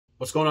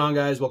What's going on,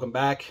 guys? Welcome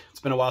back.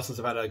 It's been a while since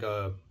I've had like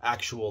a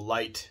actual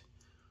light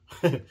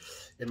in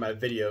my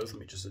videos. Let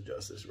me just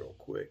adjust this real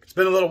quick. It's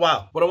been a little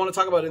while. What I want to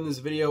talk about in this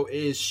video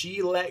is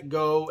she let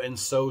go and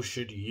so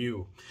should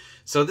you.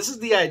 So this is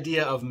the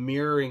idea of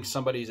mirroring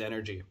somebody's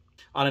energy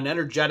on an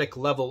energetic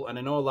level. And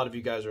I know a lot of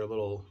you guys are a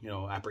little,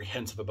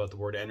 apprehensive about the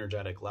word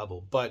energetic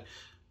level, but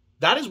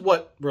that is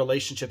what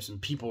relationships and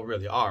people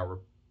really are. We're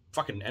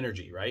fucking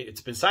energy, right?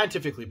 It's been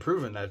scientifically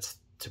proven that's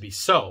to be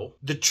so.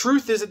 The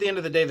truth is, at the end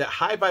of the day, that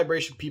high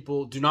vibration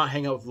people do not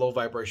hang out with low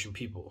vibration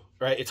people,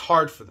 right? It's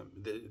hard for them.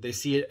 They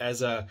see it as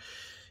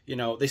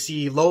they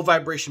see low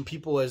vibration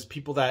people as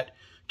people that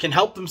can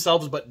help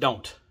themselves but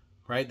don't,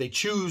 right? They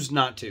choose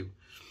not to.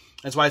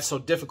 That's why it's so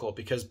difficult,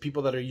 because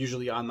people that are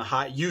usually on the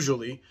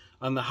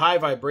high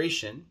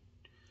vibration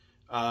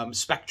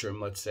spectrum,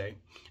 let's say,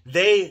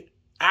 they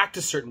act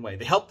a certain way.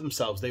 They help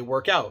themselves. They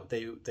work out.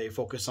 They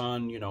focus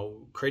on,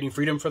 creating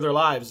freedom for their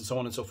lives and so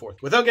on and so forth.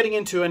 Without getting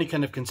into any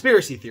kind of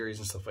conspiracy theories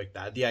and stuff like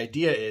that, the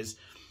idea is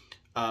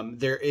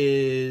there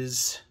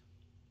is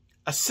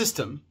a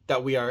system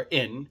that we are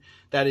in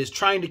that is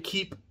trying to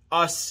keep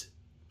us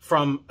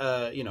from,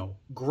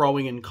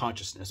 growing in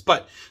consciousness.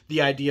 But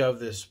the idea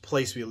of this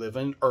place we live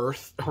in,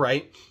 Earth,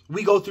 right?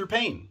 We go through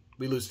pain.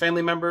 We lose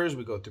family members.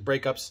 We go through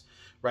breakups,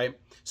 right?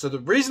 So the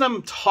reason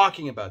I'm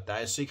talking about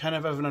that is so you kind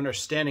of have an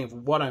understanding of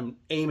what I'm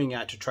aiming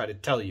at to try to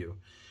tell you.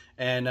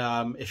 And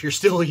if you're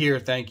still here,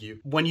 thank you.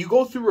 When you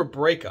go through a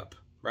breakup,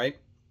 right?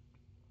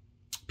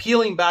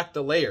 Peeling back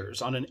the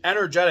layers on an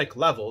energetic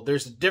level,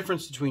 there's a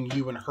difference between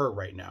you and her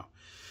right now.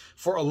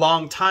 For a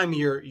long time,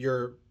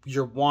 your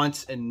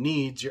wants and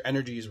needs, your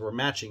energies were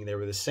matching. They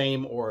were the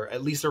same, or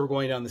at least they were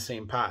going down the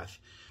same path.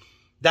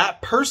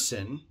 That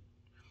person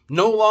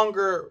no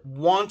longer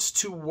wants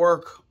to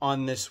work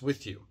on this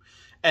with you.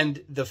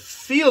 And the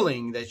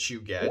feeling that you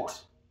get,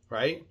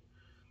 right?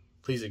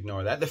 Please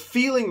ignore that. The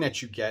feeling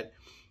that you get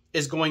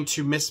is going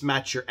to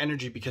mismatch your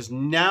energy, because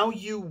now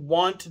you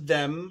want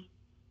them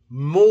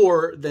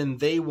more than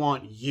they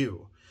want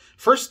you.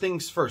 First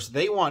things first,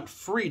 they want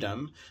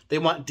freedom. They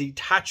want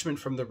detachment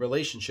from the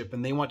relationship,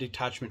 and they want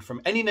detachment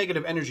from any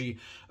negative energy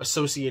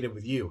associated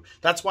with you.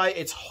 That's why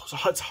it's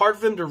hard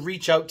for them to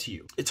reach out to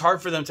you. It's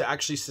hard for them to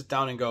actually sit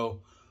down and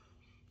go,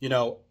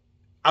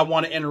 I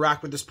want to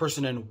interact with this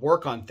person and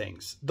work on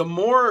things. The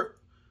more,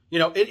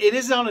 it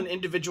is on an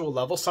individual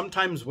level.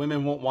 Sometimes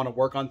women won't want to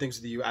work on things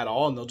with you at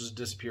all, and they'll just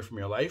disappear from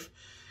your life.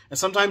 And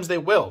sometimes they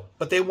will,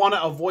 but they want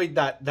to avoid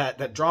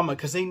that drama,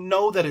 because they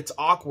know that it's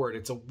awkward.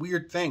 It's a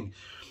weird thing,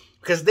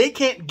 because they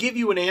can't give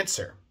you an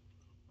answer.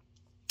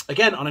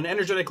 Again, on an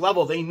energetic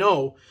level, they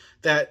know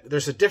that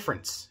there's a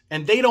difference,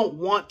 and they don't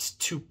want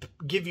to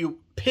give you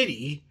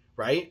pity,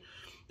 right?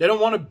 They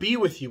don't want to be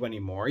with you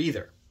anymore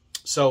either.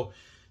 So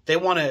they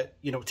want to,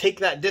 take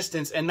that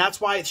distance. And that's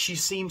why she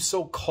seems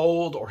so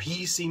cold, or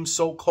he seems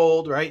so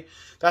cold, right?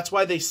 That's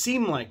why they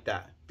seem like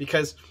that,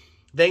 because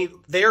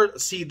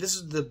see, this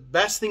is the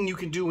best thing you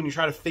can do when you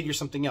try to figure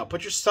something out.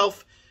 Put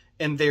yourself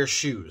in their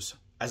shoes.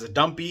 As a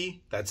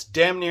dumpy, that's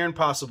damn near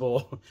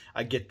impossible.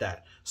 I get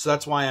that. So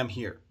that's why I'm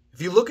here.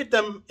 If you look at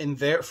them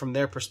from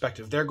their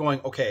perspective, they're going,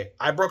 okay,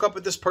 I broke up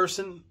with this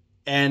person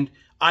and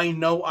I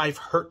know I've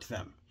hurt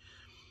them.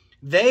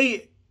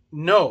 They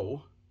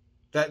know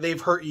that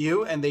they've hurt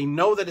you, and they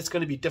know that it's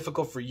going to be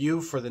difficult for you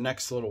for the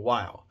next little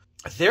while.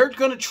 They're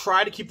going to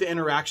try to keep the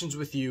interactions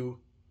with you,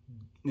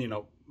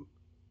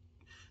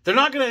 they're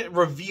not going to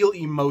reveal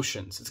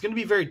emotions. It's going to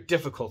be very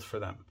difficult for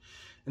them.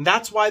 And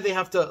that's why they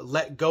have to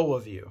let go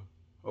of you.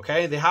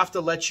 Okay? They have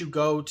to let you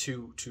go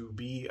to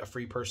be a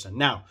free person.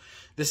 Now,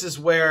 this is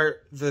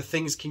where the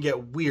things can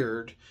get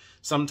weird.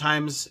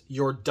 Sometimes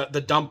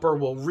the dumper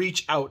will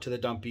reach out to the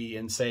dumpy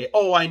and say,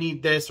 oh, I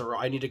need this, or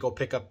I need to go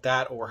pick up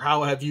that, or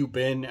how have you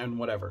been, and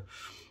whatever.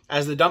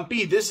 As the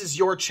dumpy, this is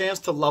your chance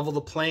to level the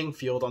playing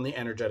field on the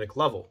energetic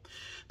level.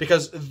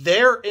 Because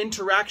their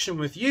interaction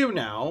with you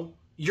now,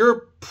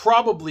 you're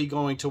probably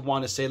going to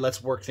want to say,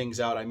 let's work things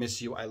out. I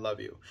miss you. I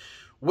love you.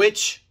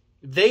 Which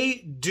they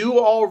do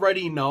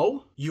already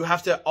know. You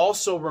have to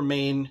also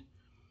remain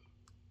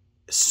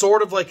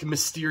sort of like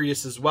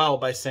mysterious as well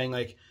by saying,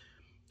 like,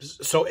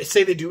 so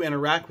say they do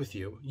interact with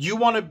you. You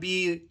want to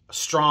be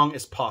strong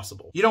as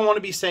possible. You don't want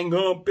to be saying,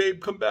 oh,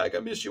 babe, come back. I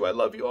miss you. I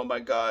love you. Oh, my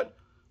God.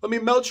 Let me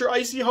melt your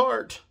icy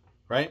heart.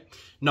 Right?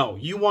 No,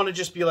 you want to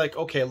just be like,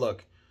 okay,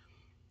 look,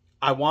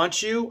 I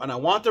want you and I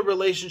want the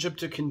relationship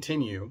to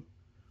continue.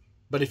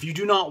 But if you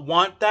do not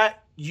want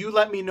that, you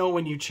let me know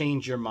when you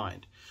change your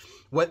mind.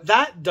 What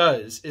that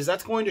does is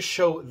that's going to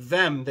show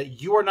them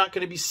that you are not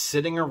going to be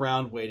sitting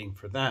around waiting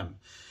for them.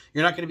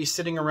 You're not going to be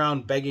sitting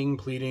around begging,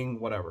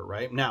 pleading, whatever,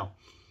 right? Now,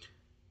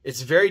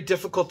 it's very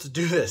difficult to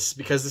do this,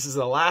 because this is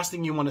the last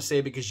thing you want to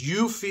say, because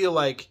you feel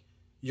like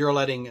you're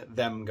letting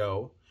them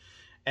go.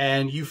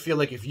 And you feel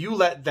like if you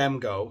let them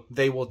go,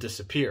 they will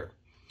disappear.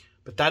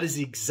 But that is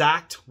the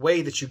exact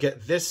way that you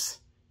get this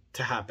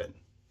to happen.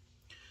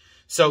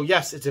 So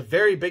yes, it's a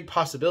very big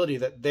possibility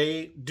that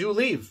they do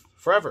leave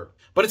forever.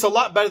 But it's a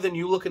lot better than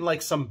you looking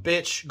like some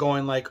bitch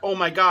going like, oh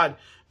my God,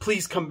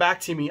 please come back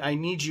to me. I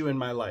need you in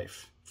my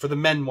life. for the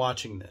men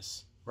watching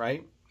this,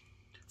 right?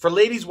 For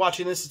ladies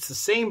watching this, it's the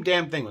same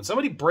damn thing. When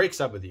somebody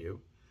breaks up with you,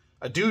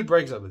 a dude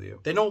breaks up with you,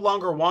 they no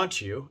longer want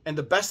you. And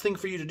the best thing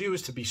for you to do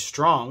is to be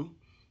strong,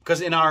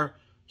 because in our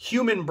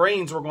human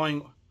brains, we're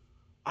going,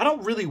 I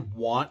don't really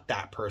want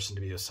that person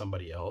to be with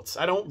somebody else.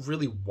 I don't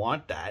really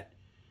want that.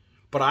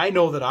 But I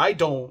know that I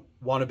don't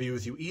want to be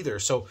with you either.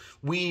 So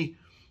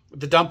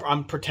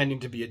I'm pretending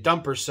to be a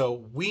dumper.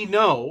 So we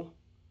know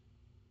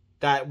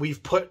that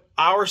we've put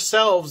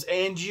ourselves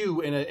and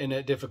you in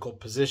a difficult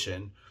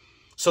position.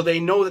 So they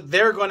know that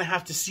they're going to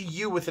have to see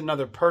you with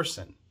another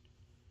person,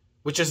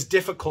 which is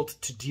difficult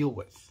to deal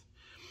with.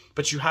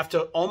 But you have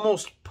to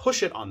almost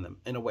push it on them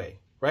in a way,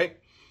 right?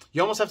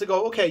 You almost have to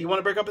go, okay, you want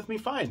to break up with me?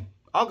 Fine,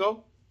 I'll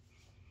go.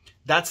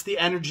 That's the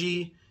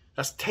energy.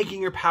 That's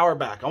taking your power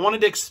back. I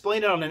wanted to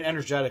explain it on an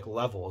energetic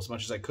level as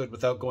much as I could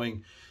without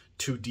going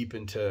too deep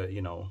into,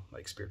 you know,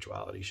 like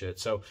spirituality shit.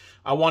 So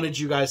I wanted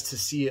you guys to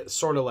see it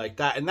sort of like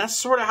that. And that's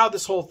sort of how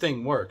this whole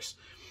thing works,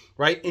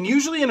 right? And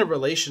usually in a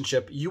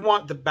relationship, you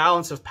want the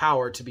balance of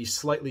power to be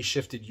slightly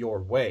shifted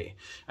your way.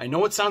 I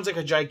know it sounds like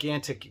a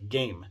gigantic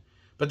game,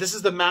 but this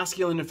is the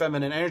masculine and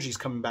feminine energies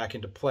coming back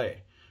into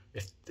play.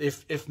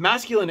 If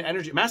masculine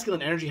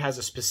energy has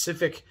a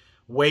specific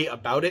way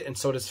about it, and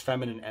so does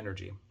feminine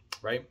energy,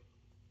 right?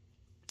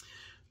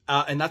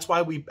 And that's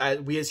why we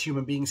as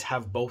human beings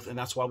have both, and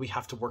that's why we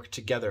have to work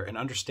together and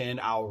understand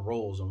our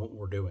roles and what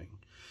we're doing.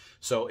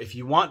 So if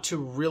you want to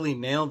really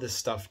nail this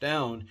stuff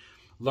down,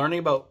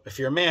 if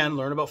you're a man,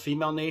 learn about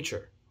female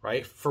nature,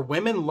 right? For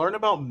women, learn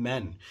about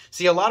men.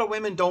 See, a lot of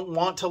women don't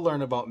want to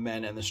learn about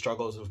men and the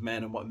struggles of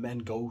men and what men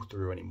go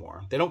through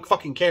anymore. They don't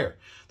fucking care.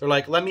 They're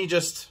like, let me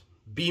just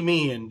be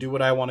me and do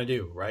what I want to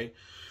do, right?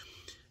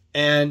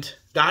 And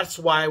that's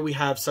why we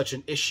have such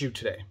an issue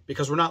today,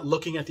 because we're not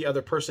looking at the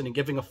other person and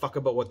giving a fuck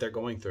about what they're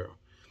going through,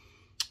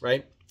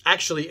 right?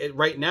 Actually,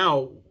 right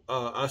now,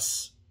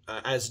 us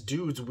as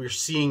dudes, we're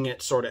seeing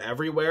it sort of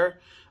everywhere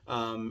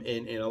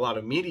in a lot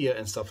of media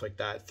and stuff like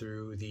that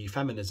through the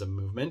feminism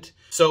movement.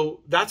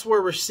 So that's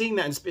where we're seeing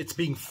that. It's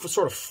being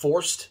sort of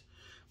forced,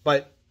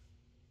 and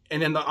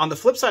then on the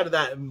flip side of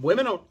that,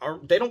 women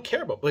they don't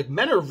care about, like,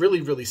 men are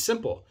really, really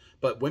simple,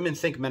 but women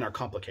think men are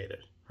complicated,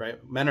 right?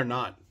 Men are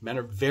not. Men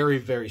are very,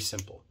 very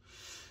simple.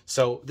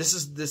 So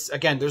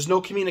again, there's no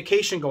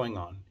communication going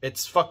on.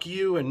 It's fuck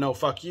you and no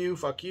fuck you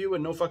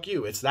and no fuck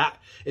you. It's that.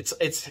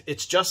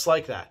 It's just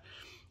like that.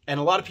 And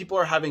a lot of people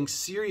are having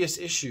serious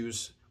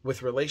issues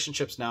with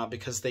relationships now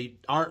because they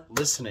aren't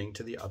listening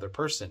to the other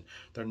person.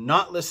 They're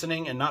not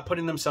listening and not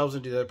putting themselves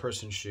into the other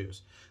person's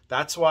shoes.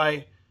 That's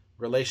why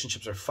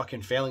relationships are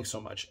fucking failing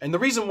so much. And the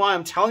reason why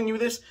I'm telling you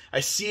this,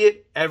 I see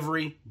it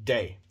every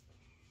day.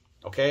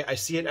 Okay, I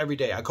see it every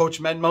day. I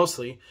coach men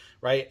mostly,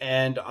 right?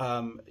 And,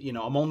 you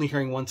know, I'm only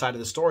hearing one side of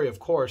the story, of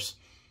course,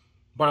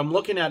 but I'm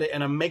looking at it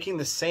and I'm making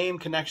the same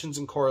connections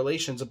and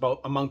correlations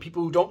among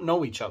people who don't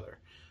know each other,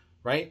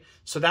 right?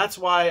 So that's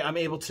why I'm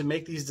able to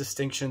make these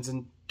distinctions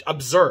and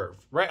observe,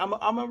 right? I'm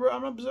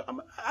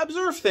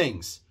observe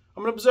things.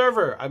 I'm an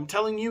observer. I'm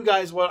telling you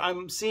guys what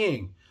I'm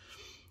seeing.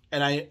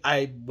 And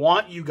I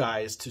want you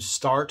guys to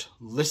start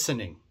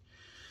listening.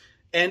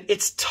 And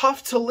it's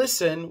tough to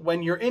listen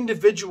when your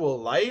individual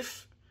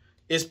life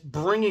is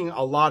bringing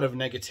a lot of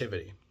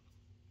negativity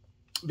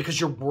because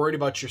you're worried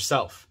about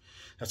yourself.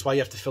 That's why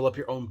you have to fill up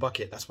your own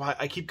bucket. That's why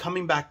I keep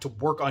coming back to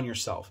work on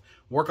yourself.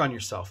 Work on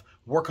yourself.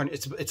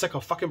 It's like a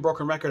fucking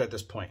broken record at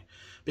this point,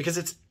 because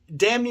it's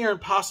damn near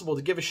impossible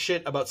to give a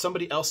shit about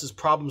somebody else's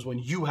problems when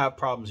you have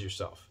problems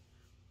yourself.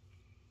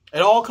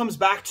 It all comes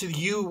back to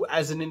you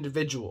as an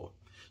individual.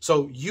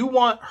 So you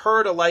want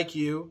her to like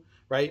you,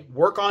 right?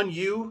 Work on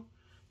you.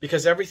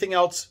 Because everything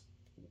else,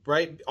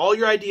 right? All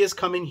your ideas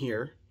come in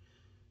here.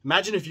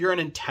 Imagine if you're an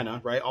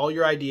antenna, right? All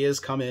your ideas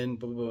come in,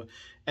 blah, blah, blah.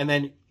 And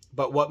then,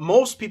 but what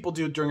most people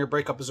do during a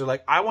breakup is they're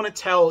like, I want to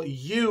tell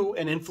you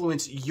and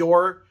influence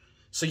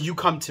so you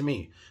come to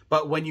me.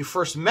 But when you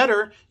first met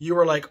her, you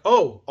were like,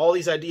 oh, all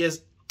these ideas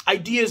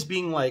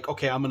being like,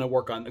 okay, I'm going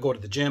to go to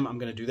the gym. I'm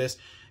going to do this.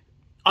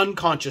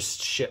 Unconscious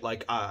shit,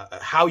 like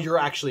how you're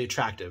actually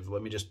attractive.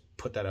 Let me just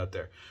put that out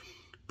there.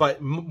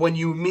 But when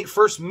you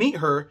first meet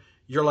her,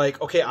 you're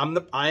like, okay,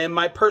 I am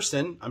my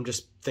person. I'm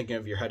just thinking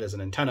of your head as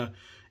an antenna.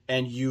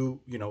 And you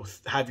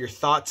have your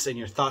thoughts, and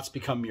your thoughts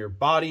become your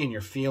body and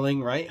your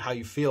feeling, right? How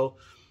you feel.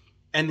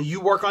 And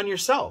you work on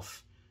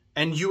yourself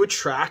and you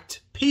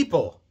attract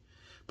people.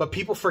 But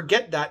people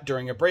forget that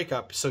during a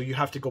breakup. So you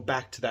have to go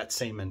back to that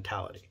same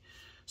mentality.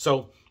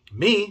 So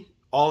me,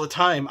 all the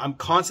time, I'm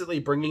constantly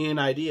bringing in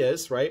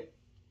ideas, right?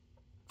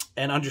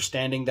 And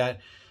understanding that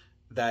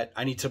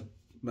I need to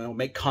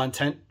make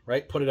content,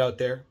 right? Put it out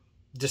there.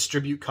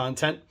 Distribute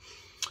content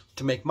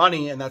to make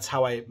money, and that's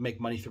how I make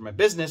money through my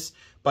business.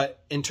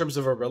 But in terms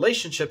of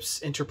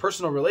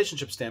interpersonal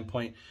relationship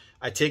standpoint,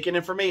 I take in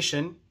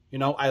information,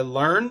 I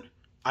learn,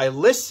 I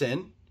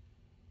listen,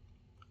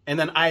 and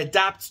then I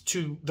adapt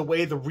to the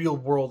way the real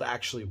world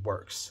actually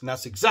works. And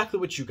that's exactly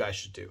what you guys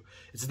should do.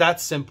 It's that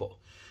simple.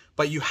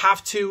 But you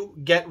have to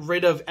get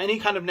rid of any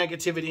kind of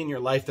negativity in your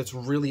life that's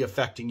really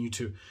affecting you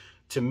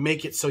to to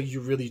make it so you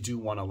really do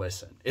want to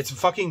listen. It's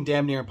fucking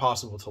damn near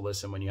impossible to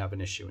listen when you have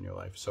an issue in your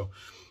life. So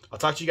I'll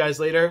talk to you guys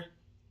later.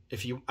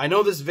 I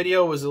know this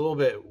video was a little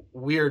bit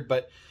weird,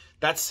 but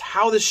that's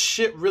how this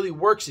shit really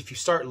works if you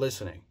start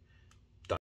listening.